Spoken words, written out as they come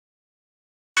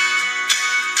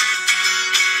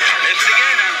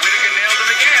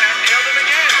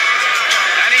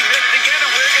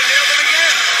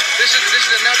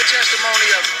testimony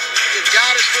of if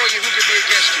God is for you, who can be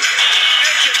against you?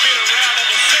 This could be the round of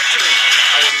the century.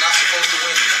 I was not supposed to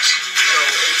win this. So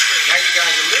now you guys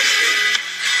are listening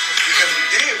because we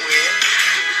did win,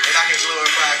 and I can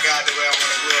glorify God the way I want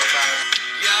to glorify Him.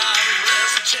 God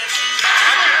bless Texas. I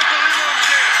can't believe what I'm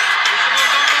saying. It's the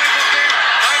most unbelievable thing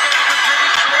I've ever contributed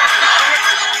to our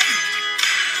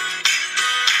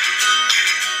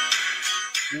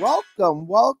Welcome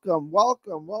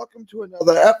to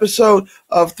another episode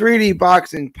of 3D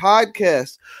Boxing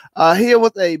Podcast. Here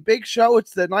with a big show.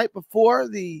 It's the night before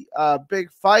the big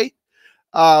fight.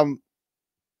 Errol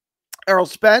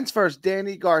Spence versus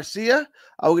Danny Garcia.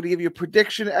 We're going to give you a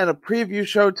prediction and a preview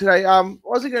show today.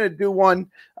 Wasn't going to do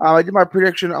one. I did my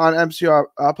prediction on MCR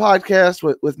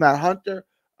podcast with Matt Hunter.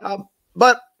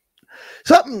 But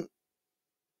something.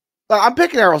 I'm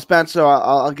picking Errol Spence, so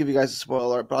I'll give you guys a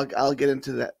spoiler, but I'll get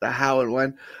into the how and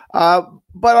when.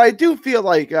 But I do feel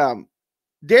like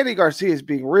Danny Garcia is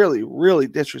being really, really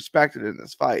disrespected in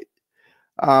this fight.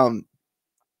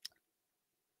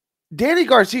 Danny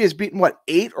Garcia has beaten,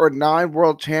 8 or 9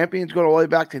 world champions, going all the way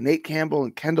back to Nate Campbell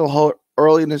and Kendall Holt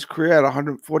early in his career at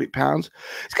 140 pounds.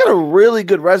 He's got a really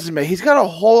good resume. He's got a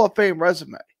Hall of Fame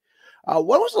resume. When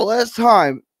was the last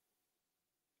time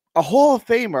a Hall of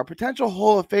Famer, a potential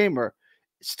Hall of Famer,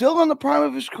 still in the prime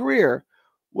of his career,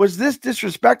 was this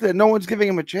disrespected and no one's giving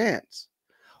him a chance?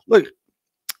 Look,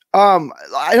 I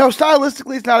know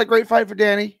stylistically it's not a great fight for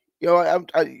Danny. You know,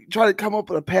 I try to come up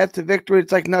with a path to victory.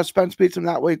 It's like, no, Spence beats him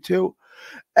that way too.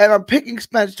 And I'm picking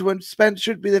Spence to win. Spence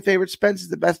should be the favorite. Spence is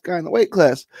the best guy in the weight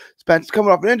class. Spence is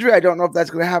coming off an injury. I don't know if that's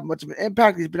going to have much of an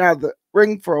impact. He's been out of the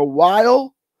ring for a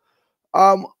while.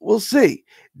 We'll see.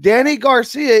 Danny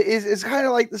Garcia is kind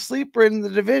of like the sleeper in the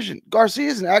division. Garcia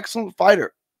is an excellent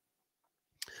fighter.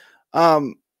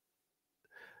 Danny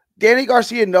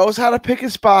Garcia knows how to pick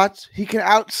his spots. He can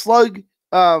outslug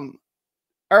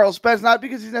Errol Spence, not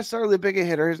because he's necessarily a bigger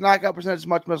hitter. His knockout percentage is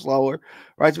much, much lower,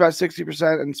 right? It's about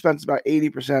 60%, and Spence is about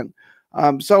 80%.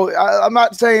 So I'm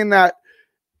not saying that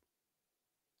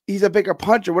he's a bigger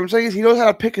puncher. What I'm saying is he knows how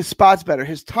to pick his spots better.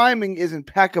 His timing is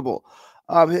impeccable.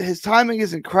 His timing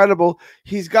is incredible.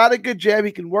 He's got a good jab.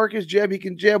 He can work his jab. He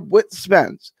can jab with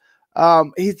Spence.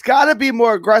 He's got to be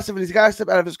more aggressive, and he's got to step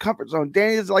out of his comfort zone.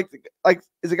 Danny is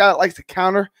is a guy that likes to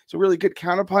counter. He's a really good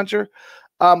counter puncher.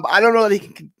 I don't know that he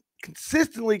can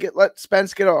consistently let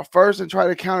Spence get off first and try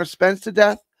to counter Spence to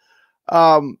death.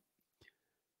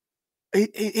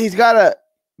 He's got to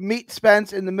meet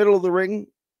Spence in the middle of the ring.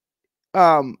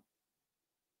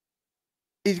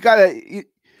 He's got to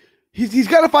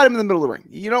fight him in the middle of the ring.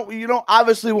 You don't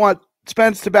obviously want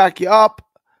Spence to back you up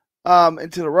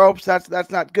into the ropes. That's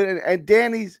not good. And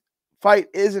Danny's fight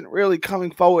isn't really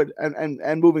coming forward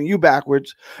and moving you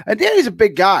backwards. And Danny's a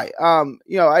big guy.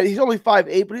 He's only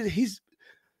 5'8", but he's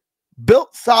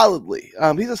built solidly.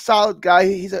 He's a solid guy.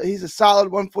 He's a solid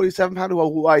 147-pounder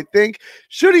who I think,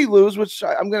 should he lose, which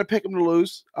I'm going to pick him to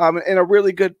lose, in a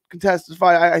really good contested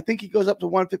fight. I think he goes up to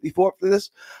 154 for this.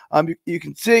 You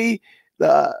can see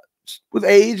with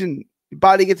age and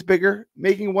body gets bigger,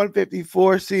 making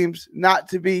 154 seems not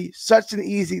to be such an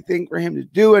easy thing for him to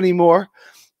do anymore.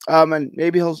 And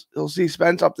maybe he'll see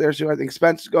Spence up there soon. I think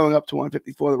Spence is going up to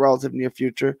 154 in the relative near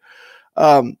future.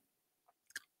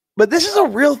 But this is a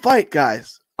real fight,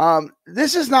 guys.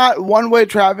 This is not one-way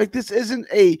traffic. This isn't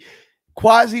a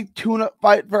quasi-tune-up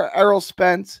fight for Errol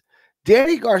Spence.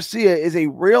 Danny Garcia is a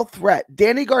real threat.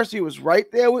 Danny Garcia was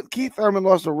right there with Keith Thurman,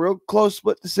 lost a real close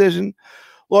split decision,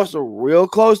 lost a real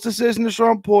close decision to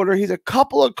Sean Porter. He's a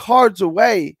couple of cards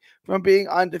away from being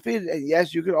undefeated. And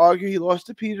yes, you could argue he lost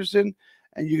to Peterson,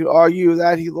 and you could argue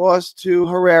that he lost to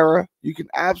Herrera. You can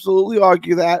absolutely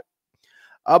argue that.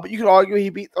 But you could argue he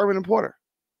beat Thurman and Porter.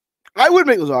 I would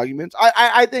make those arguments.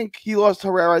 I think he lost to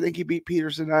Herrera. I think he beat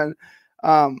Peterson. And,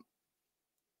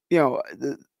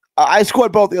 I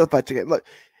scored both the other fights again. Look,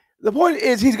 the point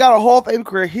is he's got a Hall of Fame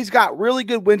career. He's got really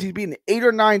good wins. He's beaten 8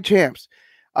 or 9 champs.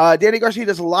 Danny Garcia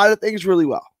does a lot of things really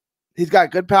well. He's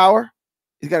got good power.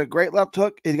 He's got a great left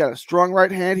hook. He's got a strong right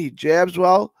hand. He jabs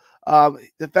well.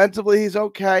 Defensively, he's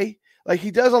okay. Like, he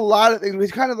does a lot of things.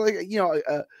 He's kind of like,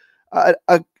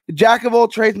 a jack of all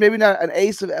trades, maybe not an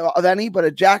ace of any, but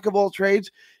a jack of all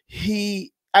trades.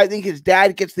 I think his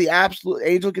dad gets the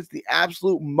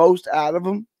absolute most out of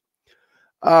him.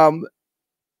 And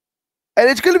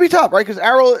it's going to be tough, right? Because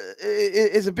Errol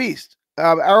is a beast.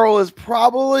 Errol is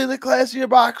probably the classier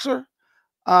boxer.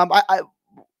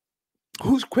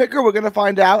 Who's quicker? We're going to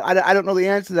find out. I don't know the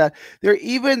answer to that.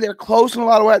 They're close in a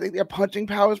lot of ways. I think their punching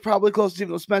power is probably close,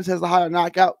 even though Spence has the higher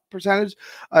knockout percentage.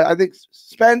 I think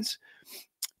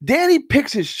Danny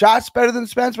picks his shots better than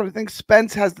Spence, but I think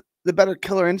Spence has the better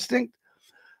killer instinct.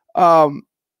 I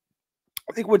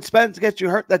think when Spence gets you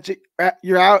hurt,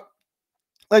 you're out.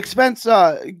 Like Spence,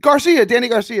 Danny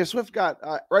Garcia, Swift got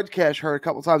Red Cash hurt a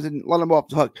couple times and let him off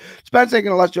the hook. Spence ain't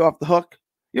gonna let you off the hook.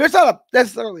 It's not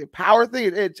necessarily a power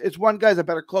thing. It's one guy's a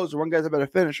better closer, one guy's a better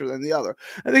finisher than the other.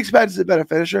 I think Spence is a better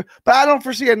finisher, but I don't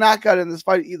foresee a knockout in this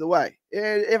fight either way.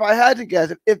 If I had to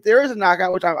guess, if there is a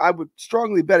knockout, which I would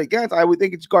strongly bet against, I would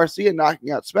think it's Garcia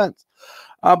knocking out Spence.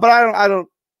 But I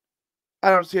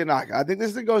don't see a knockout. I think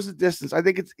this thing goes the distance. I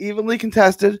think it's evenly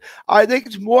contested. I think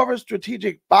it's more of a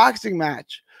strategic boxing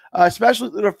match,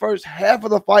 especially through the first half of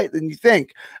the fight than you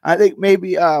think. I think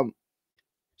maybe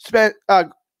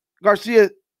Garcia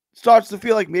starts to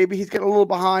feel like maybe he's getting a little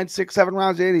behind 6-7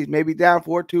 rounds in. He's maybe down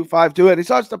 4-2, 5-2, and he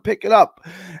starts to pick it up,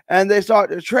 and they start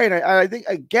to train. I think,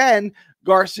 again,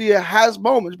 Garcia has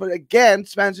moments, but again,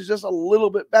 Spence is just a little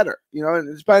bit better,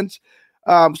 and Spence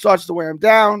starts to wear him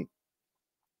down.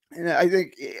 And I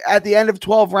think at the end of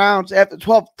 12 rounds, after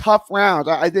 12 tough rounds,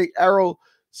 I think Errol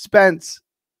Spence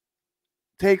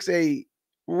takes a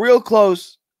real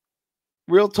close,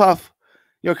 real tough,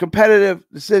 competitive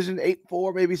decision,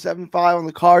 8-4, maybe 7-5 on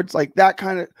the cards, like that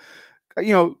kind of,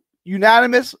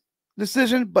 unanimous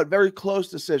decision, but very close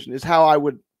decision is how I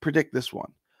would predict this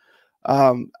one.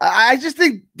 I just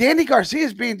think Danny Garcia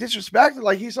is being disrespected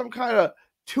like he's some kind of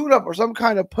tune-up or some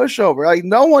kind of pushover. Like,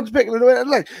 no one's picking him to win.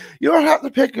 Like, you don't have to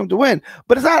pick him to win,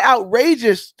 but it's not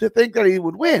outrageous to think that he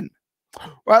would win,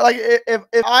 right? Like, if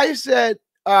I said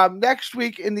next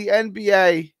week in the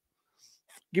NBA,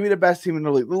 give me the best team in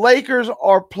the league. The Lakers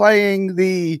are playing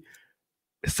the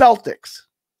Celtics.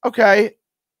 Okay,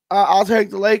 I'll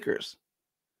take the Lakers.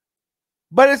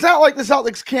 But it's not like the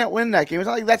Celtics can't win that game. It's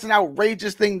not like that's an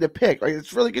outrageous thing to pick. Like,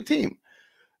 it's a really good team.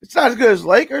 It's not as good as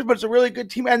Lakers, but it's a really good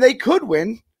team, and they could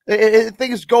win. If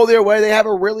things go their way, they have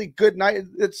a really good night.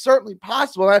 It's certainly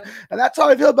possible, and that's how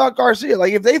I feel about Garcia.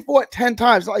 Like, if they fought 10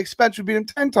 times, not like Spence would beat him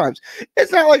 10 times.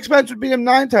 It's not like Spence would beat him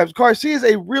 9 times. Garcia is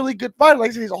a really good fighter.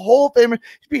 Like I said, he's a Hall of Famer.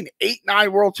 He's beaten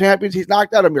 8-9 world champions. He's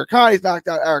knocked out Amir Khan. He's knocked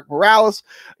out Eric Morales.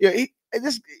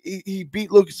 He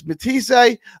beat Lucas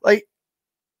Matisse. Like,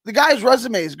 the guy's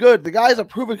resume is good. The guy's a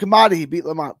proven commodity. He beat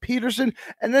Lamont Peterson,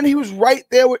 and then he was right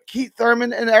there with Keith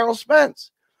Thurman and Errol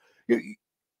Spence. Look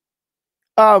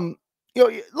at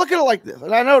it like this.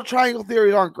 And I know triangle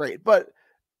theories aren't great, but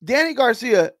Danny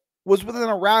Garcia was within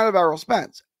a round of Errol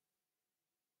Spence.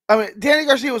 Danny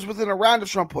Garcia was within a round of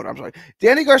Sean Porter. I'm sorry.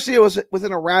 Danny Garcia was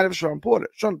within a round of Sean Porter.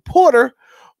 Sean Porter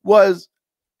was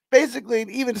basically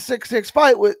an even 6-6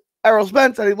 fight with Errol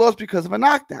Spence that he lost because of a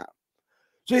knockdown.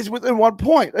 So he's within 1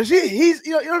 point. He's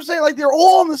you know what I'm saying? Like, they're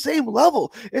all on the same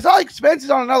level. It's not like Spence is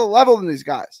on another level than these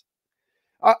guys.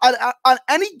 On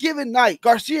any given night,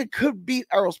 Garcia could beat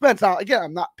Errol Spence. Now, again,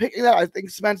 I'm not picking that. I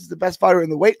think Spence is the best fighter in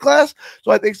the weight class,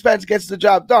 so I think Spence gets the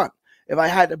job done. If I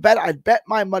had to bet, I'd bet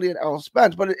my money on Errol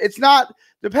Spence. But it's not,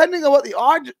 depending on what the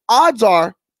odds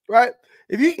are, right?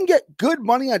 If you can get good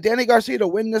money on Danny Garcia to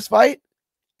win this fight,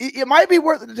 it might be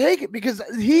worth it to take it because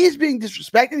he's being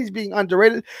disrespected. He's being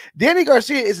underrated. Danny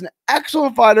Garcia is an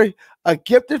excellent fighter, a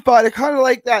gifted fighter, kind of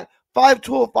like that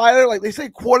 5-tool fighter. Like they say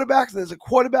quarterbacks, there's a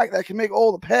quarterback that can make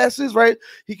all the passes, right?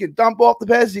 He can dump off the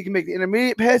passes. He can make the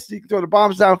intermediate passes. He can throw the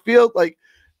bombs downfield. Like,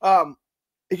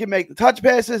 he can make the touch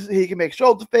passes. He can make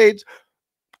shoulder fades.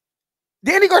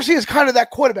 Danny Garcia is kind of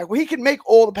that quarterback where he can make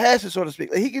all the passes, so to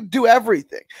speak. Like, he can do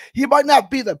everything. He might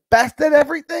not be the best at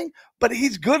everything, but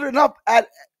he's good enough at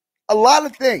a lot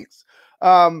of things.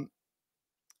 But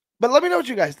let me know what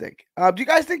you guys think. Do you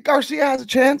guys think Garcia has a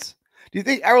chance? Do you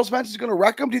think Errol Spence is going to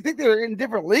wreck him? Do you think they're in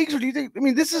different leagues? Or do you think,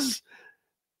 this is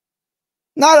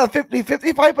not a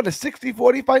 50-50 fight, but a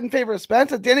 60-40 fight in favor of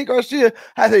Spence? And Danny Garcia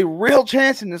has a real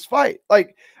chance in this fight.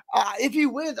 Like, if he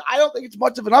wins, I don't think it's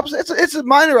much of an upset. It's a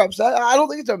minor upset. I don't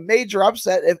think it's a major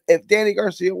upset if Danny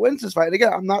Garcia wins this fight. And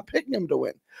again, I'm not picking him to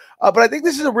win. But I think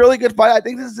this is a really good fight. I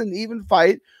think this is an even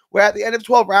fight where at the end of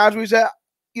 12 rounds, we said,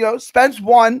 Spence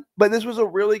won, but this was a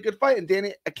really good fight, and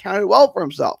Danny accounted well for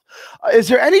himself. Is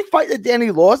there any fight that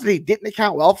Danny lost that he didn't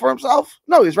account well for himself?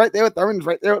 No, he's right there with Thurman. He's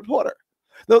right there with Porter.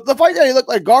 The fight that he looked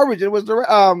like garbage, it was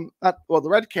the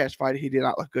Red Cash fight. He did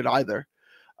not look good either.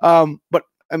 But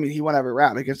he won every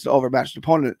round against the overmatched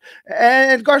opponent.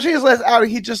 And Garcia's last outing,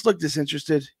 he just looked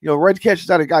disinterested. Red Cash is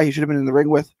not a guy he should have been in the ring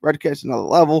with. Red Cash is another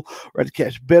level. Red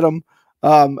Cash bit him.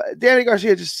 Danny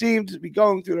Garcia just seemed to be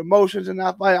going through the motions in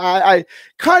that fight. I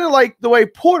kind of like the way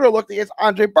Porter looked against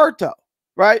Andre Berto,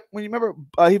 right? When you remember,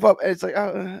 he fought, and it's like,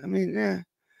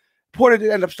 Porter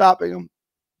did end up stopping him.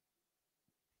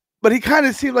 But he kind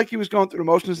of seemed like he was going through the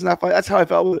motions in that fight. That's how I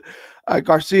felt with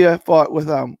Garcia fought with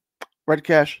Red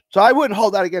Cash. So I wouldn't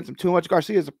hold that against him too much.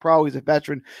 Garcia's a pro. He's a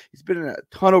veteran. He's been in a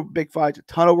ton of big fights, a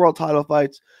ton of world title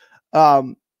fights.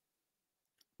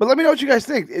 But let me know what you guys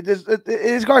think.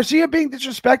 Is Garcia being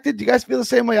disrespected? Do you guys feel the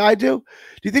same way I do?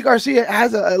 Do you think Garcia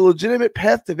has a legitimate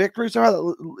path to victory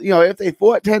somehow? If they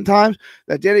fought 10 times,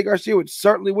 that Danny Garcia would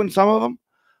certainly win some of them.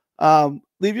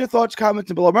 Leave your thoughts,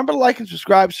 comments below. Remember to like and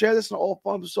subscribe. Share this on all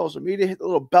forms of social media. Hit the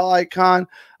little bell icon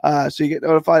so you get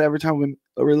notified every time we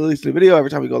release a video,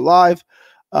 every time we go live.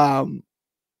 From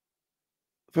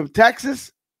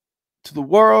Texas to the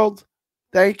world,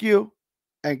 thank you,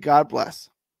 and God bless.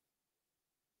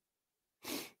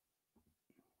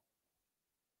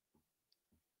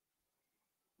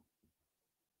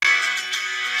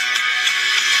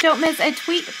 Don't miss a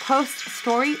tweet, post,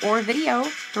 story, or video.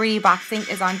 3D Boxing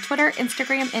is on Twitter,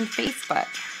 Instagram, and Facebook.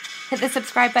 Hit the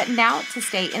subscribe button now to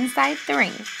stay inside the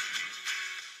ring.